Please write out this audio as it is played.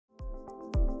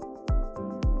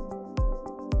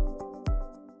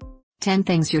10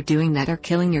 things you're doing that are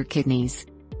killing your kidneys.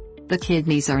 The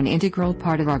kidneys are an integral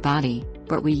part of our body,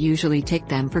 but we usually take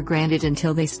them for granted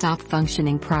until they stop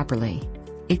functioning properly.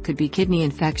 It could be kidney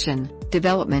infection,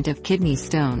 development of kidney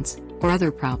stones, or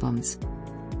other problems.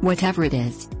 Whatever it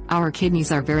is, our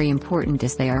kidneys are very important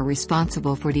as they are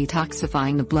responsible for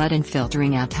detoxifying the blood and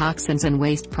filtering out toxins and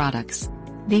waste products.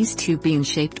 These two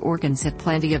bean-shaped organs have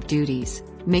plenty of duties,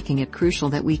 making it crucial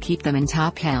that we keep them in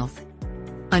top health.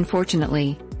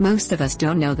 Unfortunately, most of us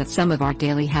don't know that some of our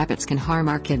daily habits can harm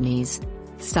our kidneys.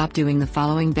 Stop doing the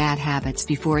following bad habits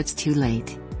before it's too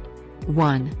late.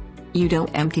 1. You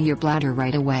don't empty your bladder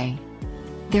right away.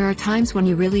 There are times when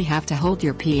you really have to hold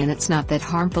your pee and it's not that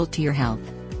harmful to your health.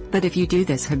 But if you do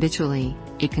this habitually,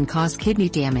 it can cause kidney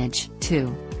damage.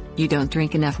 2. You don't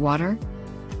drink enough water?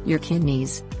 Your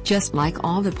kidneys, just like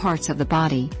all the parts of the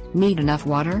body, need enough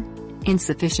water.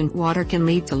 Insufficient water can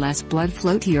lead to less blood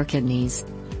flow to your kidneys.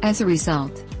 As a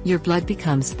result, your blood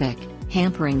becomes thick,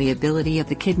 hampering the ability of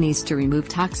the kidneys to remove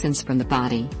toxins from the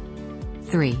body.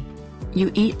 3.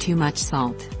 You eat too much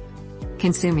salt.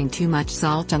 Consuming too much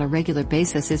salt on a regular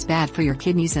basis is bad for your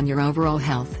kidneys and your overall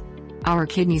health. Our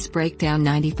kidneys break down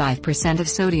 95% of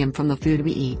sodium from the food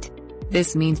we eat.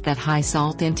 This means that high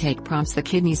salt intake prompts the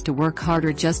kidneys to work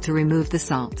harder just to remove the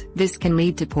salt. This can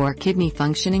lead to poor kidney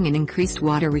functioning and increased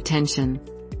water retention.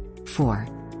 4.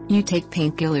 You take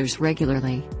painkillers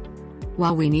regularly.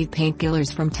 While we need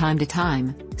painkillers from time to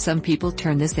time, some people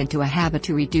turn this into a habit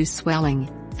to reduce swelling,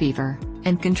 fever,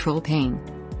 and control pain.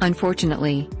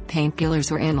 Unfortunately,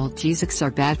 painkillers or analgesics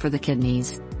are bad for the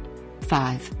kidneys.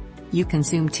 5. You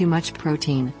consume too much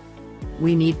protein.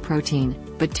 We need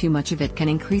protein, but too much of it can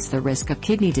increase the risk of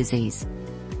kidney disease.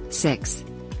 6.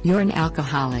 You're an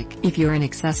alcoholic. If you're an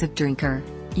excessive drinker,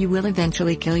 you will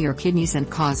eventually kill your kidneys and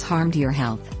cause harm to your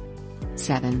health.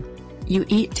 7. You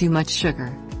eat too much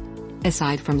sugar.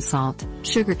 Aside from salt,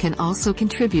 sugar can also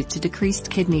contribute to decreased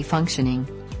kidney functioning.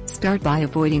 Start by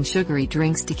avoiding sugary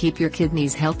drinks to keep your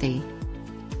kidneys healthy.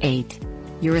 8.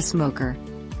 You're a smoker.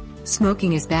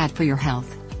 Smoking is bad for your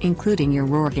health, including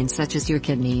your organs such as your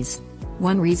kidneys.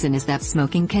 One reason is that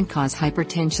smoking can cause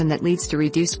hypertension that leads to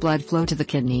reduced blood flow to the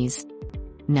kidneys.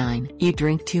 9. You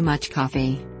drink too much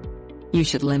coffee. You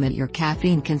should limit your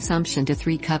caffeine consumption to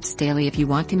 3 cups daily if you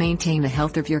want to maintain the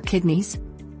health of your kidneys.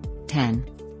 10.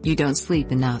 You don't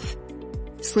sleep enough.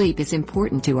 Sleep is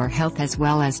important to our health as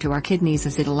well as to our kidneys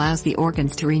as it allows the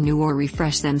organs to renew or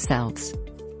refresh themselves.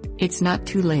 It's not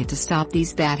too late to stop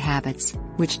these bad habits,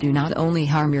 which do not only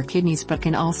harm your kidneys but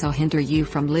can also hinder you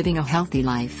from living a healthy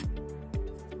life.